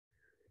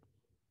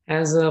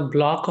As a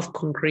block of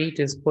concrete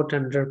is put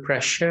under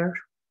pressure,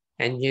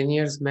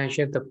 engineers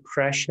measure the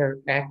pressure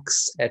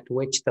X at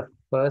which the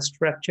first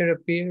fracture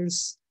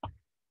appears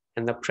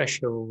and the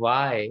pressure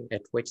Y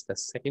at which the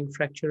second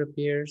fracture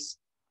appears.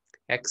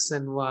 X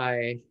and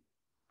Y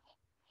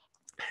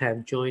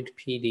have joint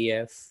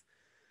PDF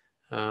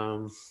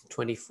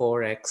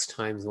 24x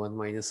times 1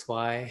 minus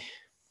y.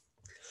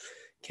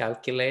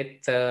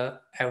 Calculate the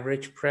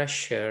average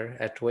pressure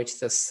at which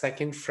the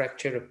second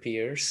fracture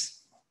appears,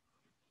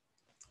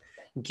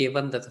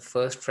 given that the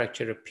first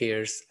fracture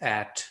appears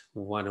at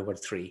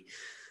 1/3.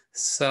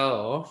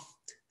 So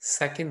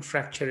second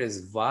fracture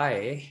is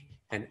y,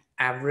 and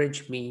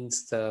average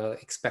means the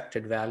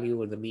expected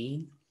value or the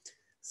mean.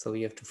 So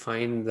we have to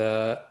find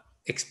the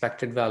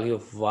expected value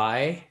of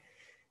y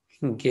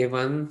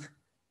given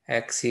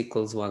x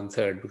equals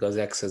 1/3, because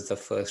x is the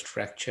first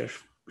fracture.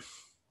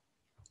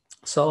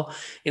 So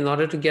in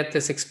order to get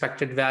this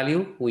expected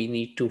value, we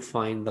need to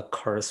find the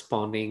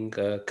corresponding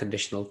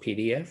conditional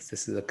PDF.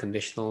 This is a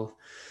conditional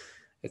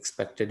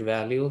expected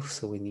value.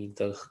 So we need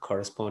the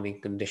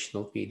corresponding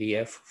conditional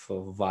PDF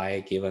for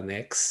y given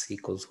x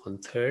equals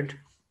 1/3.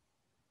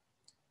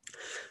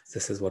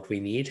 This is what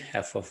we need,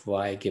 f of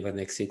y given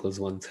x equals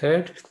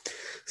 1/3.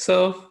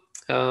 So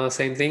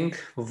same thing,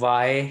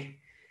 y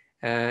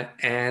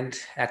and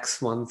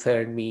x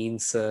 1/3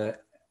 means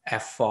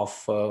f of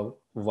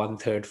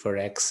 1/3 for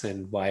x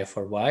and y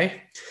for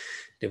y,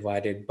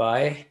 divided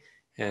by,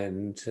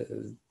 and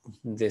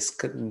this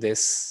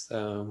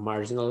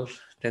marginal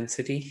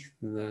density,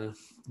 the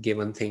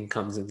given thing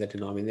comes in the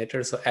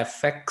denominator. So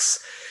fx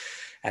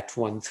at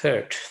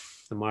 1/3,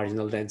 the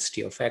marginal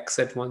density of x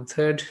at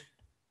 1/3.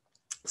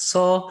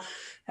 So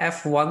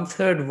f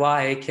 1/3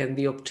 y can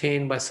be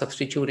obtained by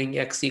substituting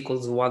x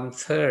equals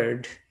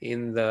 1/3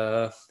 in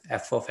the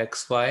f of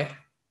xy.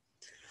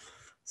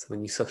 So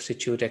when you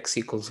substitute x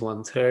equals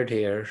 1/3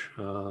 here,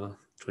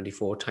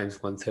 24 times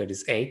 1/3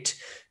 is 8.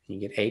 You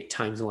get 8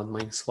 times 1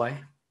 minus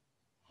y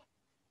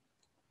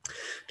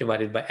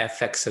divided by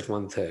fx at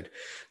 1/3.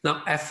 Now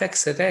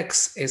fx at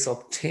x is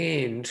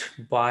obtained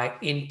by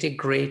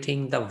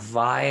integrating the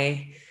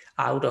y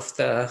out of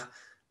the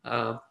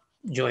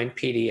joint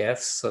PDF.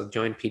 So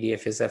joint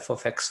PDF is f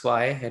of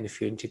xy, and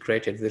if you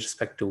integrate it with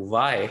respect to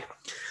y,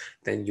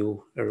 then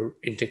you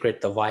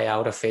integrate the y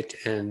out of it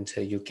and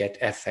you get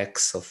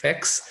fx of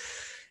x.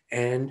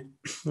 And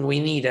we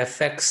need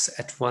fx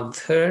at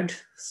 1/3.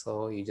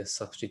 So you just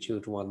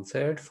substitute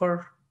 1/3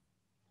 for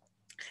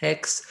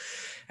x.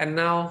 And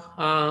now,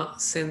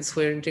 since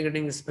we're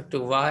integrating with respect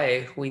to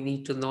y, we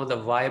need to know the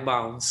y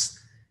bounds.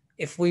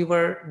 If we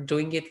were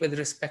doing it with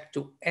respect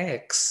to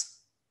x,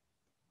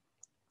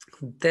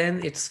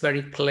 then it's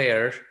very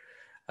clear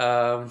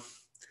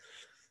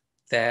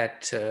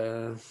that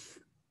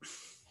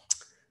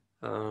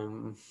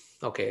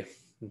okay,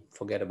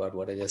 forget about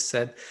what I just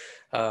said.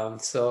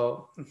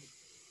 So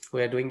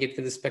we are doing it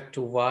with respect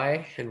to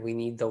y, and we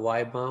need the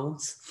y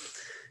bounds.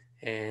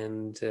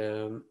 And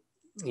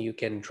you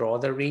can draw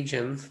the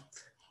region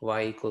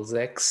y equals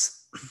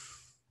x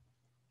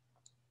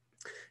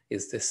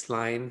is this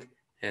line,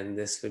 and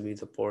this will be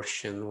the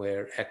portion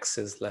where x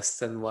is less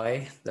than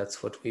y.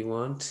 That's what we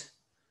want.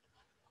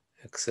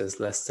 X is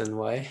less than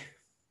y.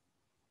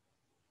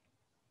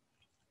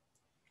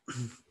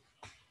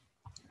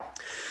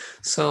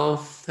 So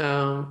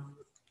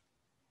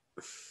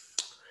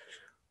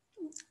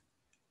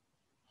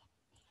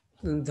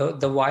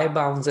the y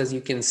bounds, as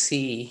you can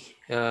see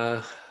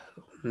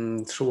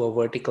through a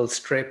vertical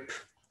strip,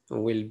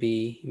 will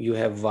be, you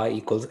have y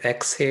equals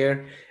x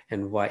here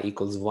and y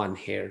equals 1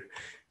 here,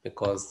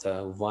 because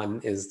the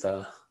 1 is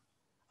the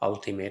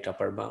ultimate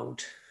upper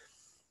bound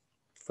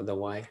for the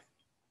y.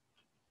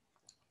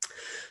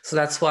 So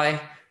that's why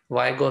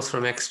y goes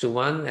from x to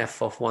 1,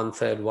 f of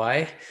 1/3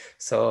 y.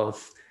 So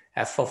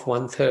f of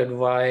 1/3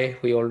 y,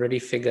 we already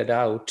figured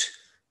out,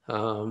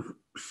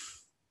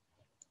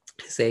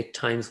 is 8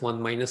 times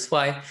 1 minus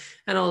y.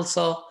 And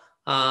also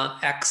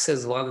x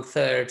is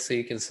 1/3, so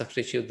you can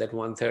substitute that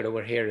 1/3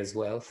 over here as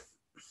well,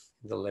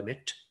 the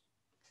limit.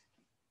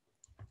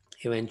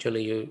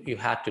 Eventually you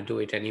had to do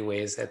it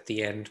anyways at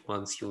the end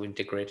once you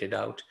integrate it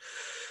out.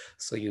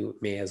 So you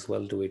may as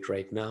well do it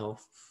right now.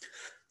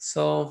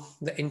 So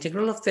the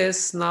integral of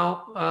this now,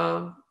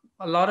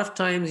 a lot of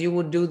times you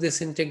would do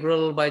this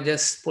integral by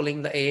just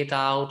pulling the 8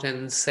 out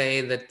and say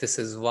that this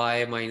is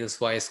y minus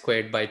y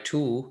squared by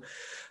 2.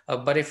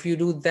 But if you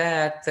do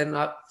that, then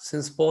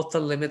since both the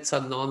limits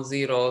are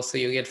non-zero, so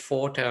you get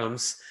 4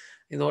 terms.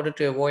 In order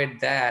to avoid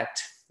that,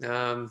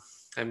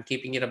 I'm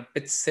keeping it a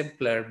bit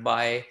simpler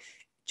by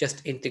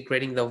just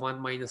integrating the 1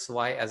 minus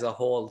y as a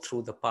whole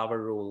through the power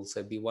rule. So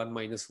it'd be 1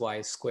 minus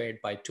y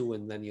squared by 2,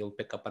 and then you'll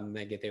pick up a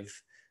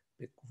negative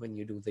when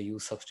you do the u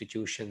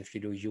substitution. If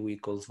you do u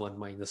equals 1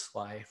 minus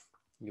y,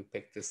 you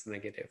pick this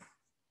negative.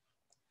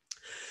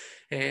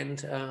 And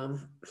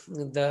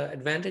the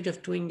advantage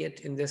of doing it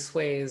in this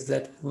way is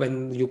that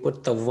when you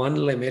put the 1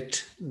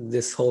 limit,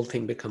 this whole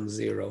thing becomes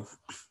 0.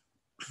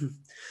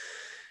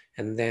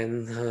 And then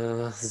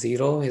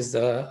 0 is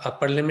the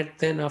upper limit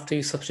then after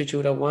you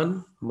substitute a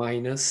 1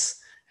 minus,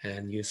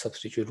 and you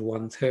substitute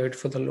 1/3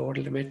 for the lower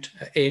limit.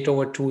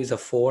 8/2 is a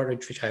 4,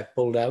 which I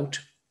pulled out.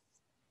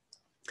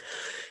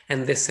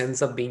 And this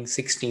ends up being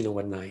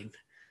 16/9.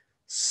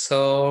 So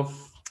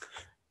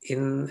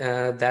in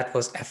that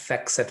was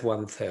fx at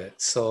 1/3.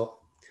 So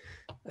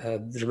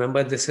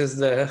remember, this is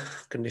the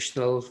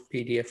conditional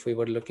PDF we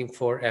were looking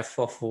for, f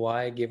of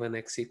y given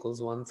x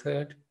equals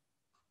 1/3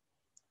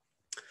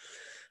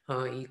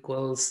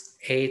 equals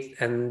 8,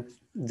 and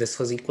this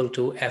was equal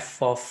to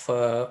f of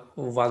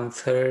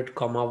 1/3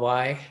 comma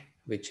y,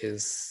 which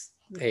is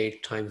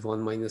 8 times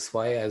 1 minus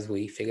y, as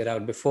we figured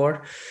out before,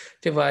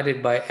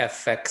 divided by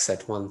fx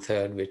at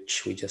 1/3, which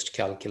we just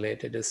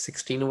calculated is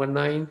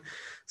 16/9.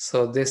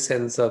 So this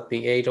ends up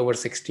being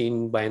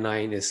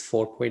 8/16/9 is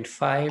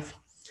 4.5.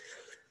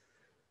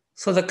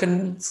 So the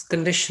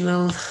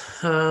conditional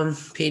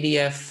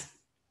PDF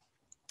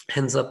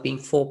ends up being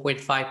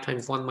 4.5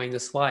 times 1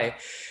 minus y.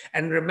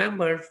 And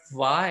remember,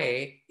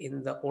 y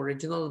in the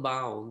original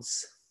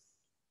bounds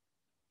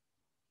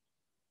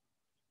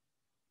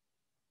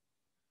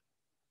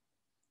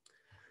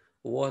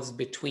was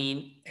between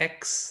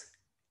x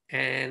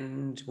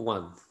and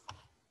 1.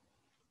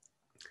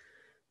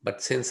 But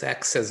since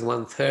x is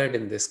 1/3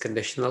 in this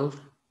conditional,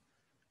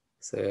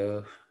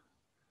 so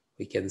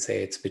we can say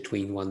it's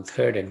between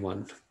 1/3 and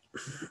 1.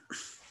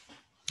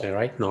 All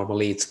right,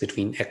 normally it's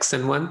between x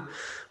and 1,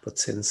 but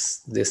since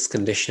this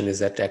condition is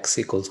that x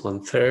equals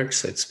 1/3,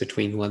 so it's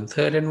between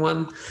 1/3 and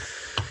 1.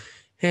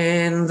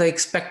 And the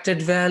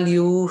expected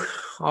value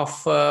of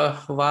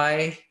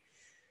y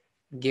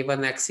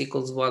given x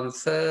equals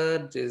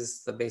 1/3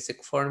 is the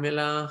basic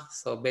formula.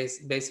 So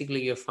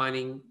basically you're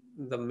finding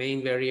the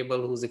main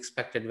variable whose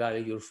expected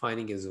value you're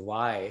finding is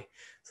y.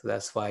 So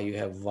that's why you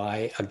have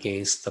y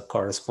against the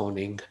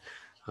corresponding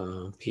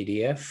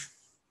PDF.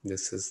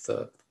 This is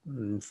the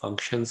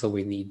function, so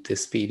we need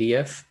this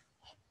PDF.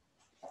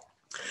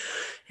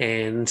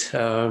 And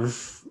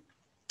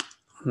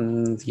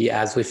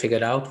as we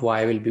figured out,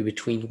 y will be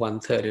between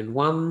 1/3 and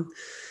 1.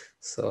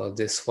 So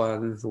this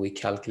one we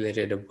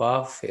calculated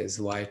above is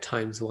y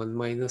times 1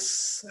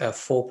 minus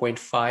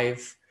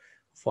 4.5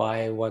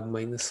 y 1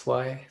 minus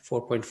y,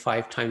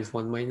 4.5 times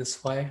 1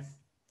 minus y.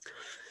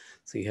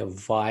 So you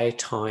have y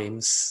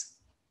times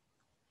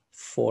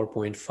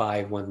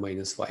 4.5 1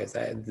 minus y.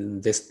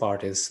 This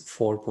part is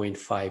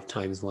 4.5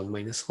 times 1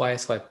 minus y.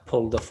 So I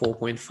pulled the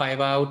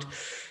 4.5 out,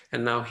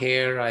 and now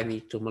here I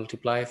need to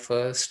multiply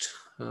first.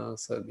 So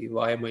it'll be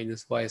y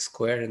minus y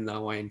squared, and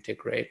now I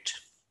integrate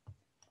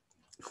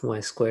y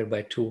squared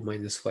by 2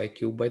 minus y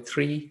cubed by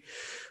 3,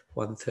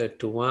 1/3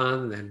 to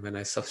 1. And when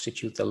I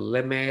substitute the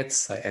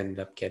limits, I end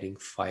up getting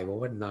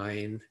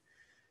 5/9.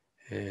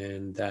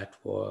 And that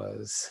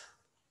was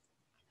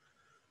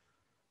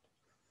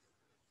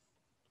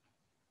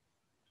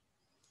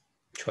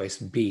choice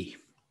B.